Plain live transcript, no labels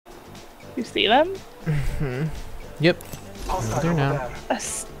You see them? Mm-hmm. Yep. Over there now. I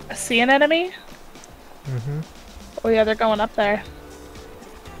see an enemy? Mm-hmm. Oh yeah, they're going up there.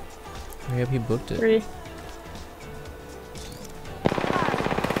 Yep, he booked it. 3.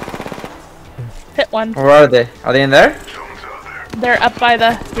 Hit one. Where are they? Are they in there? They're up by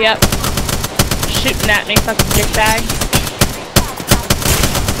the, yep. Shooting at me, fucking dickbag.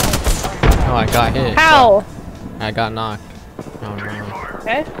 Oh, I got hit. How? I got knocked. Oh no.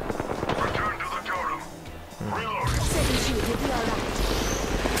 Okay.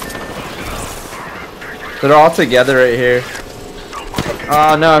 They're all together right here.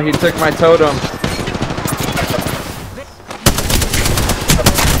 Oh no, he took my totem.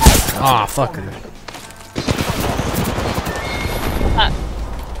 Ah, fucker.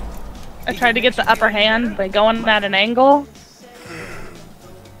 I tried to get the upper hand by going at an angle.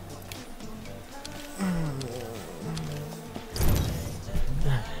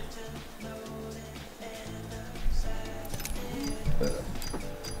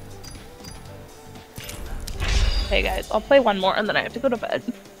 Hey guys, I'll play one more and then I have to go to bed.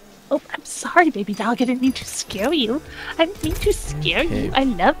 Oh, I'm sorry, baby dog. I didn't mean to scare you. I didn't mean to scare you. I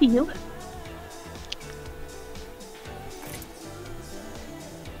love you.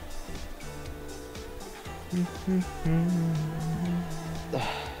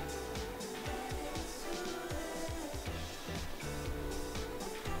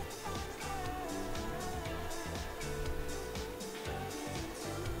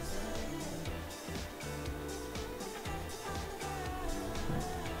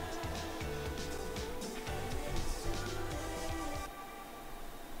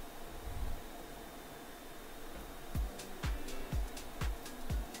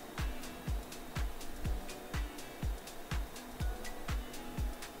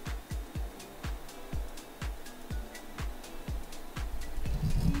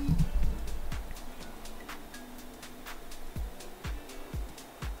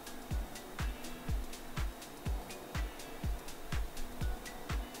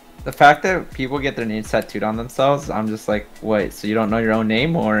 The fact that people get their names tattooed on themselves, I'm just like, wait, so you don't know your own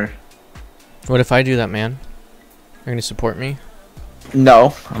name, or? What if I do that, man? You're gonna support me?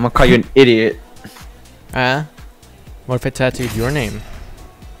 No, I'm gonna call you an idiot. What if I tattooed your name?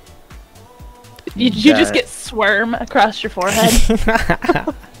 You just get Swarm across your forehead.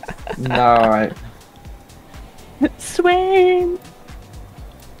 No, Swarm!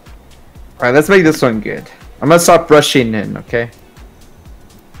 Alright, let's make this one good. I'm gonna stop rushing in, okay?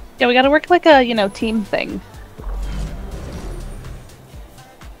 Yeah, we gotta work like a, you know, team thing.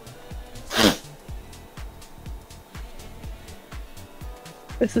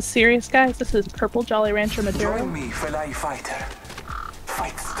 This is serious, guys. This is Purple Jolly Rancher material. Join me, fellow fighter.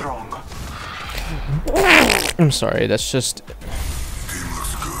 Fight strong. I'm sorry, that's just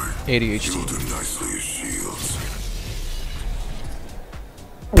ADHD.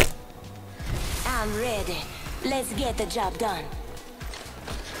 I'm ready. Let's get the job done.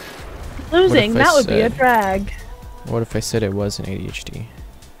 Losing, that would be a drag. What if I said it wasn't ADHD?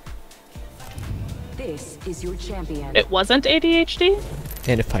 This is your champion. It wasn't ADHD?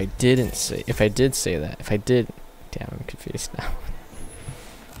 And if I did say that, damn, I'm confused now.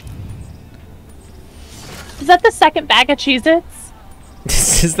 Is that the second bag of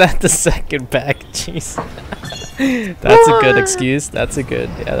Cheez-Its? Is that the second bag of cheese? That's a good excuse. That's a good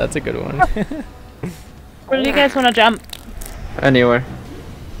one. Where do you guys want to jump? Anywhere.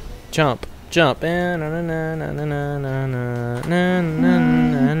 Jump. Jump. Jump.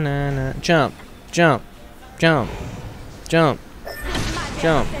 Jump. Jump. Jump.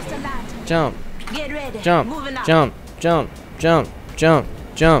 Jump. Jump. Get ready. Jump. Moving up. Jump. Jump. Jump. Jump.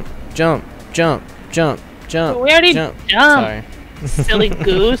 Jump. Jump. Jump. Jump. Jump. We already jumped. Sorry. Sorry. Silly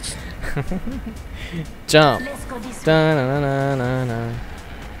goose. Jump. Let's go this way. Da-na-na-na-na-na.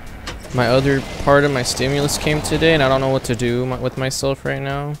 My other part of my stimulus came today, and I don't know what to do with myself right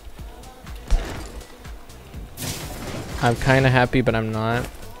now. I'm kind of happy, but I'm not,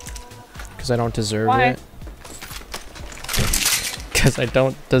 because I don't deserve it. Because I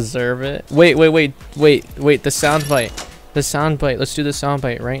don't deserve it. Wait. The soundbite. The soundbite. Let's do the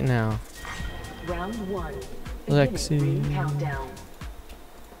soundbite right now. Round 1. Lexxtc. Countdown.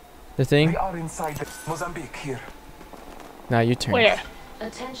 The thing? We are inside the Mozambique here. Now you turn. Where?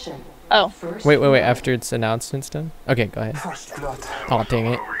 Attention. Oh. First Wait. blood. After it's announced's done? Okay, go ahead. First blood. Oh, dang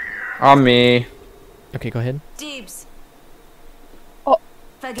it. On me. Okay, go ahead. Dibs. Oh.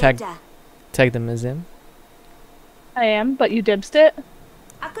 Tag. Forget that. Tag them as in. I am, but you dibsed it.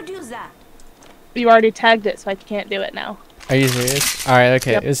 I could use that. You already tagged it, so I can't do it now. Are you serious? Alright,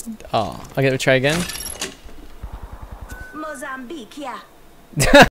 okay. Yep. Okay, we'll try again. Mozambique, yeah.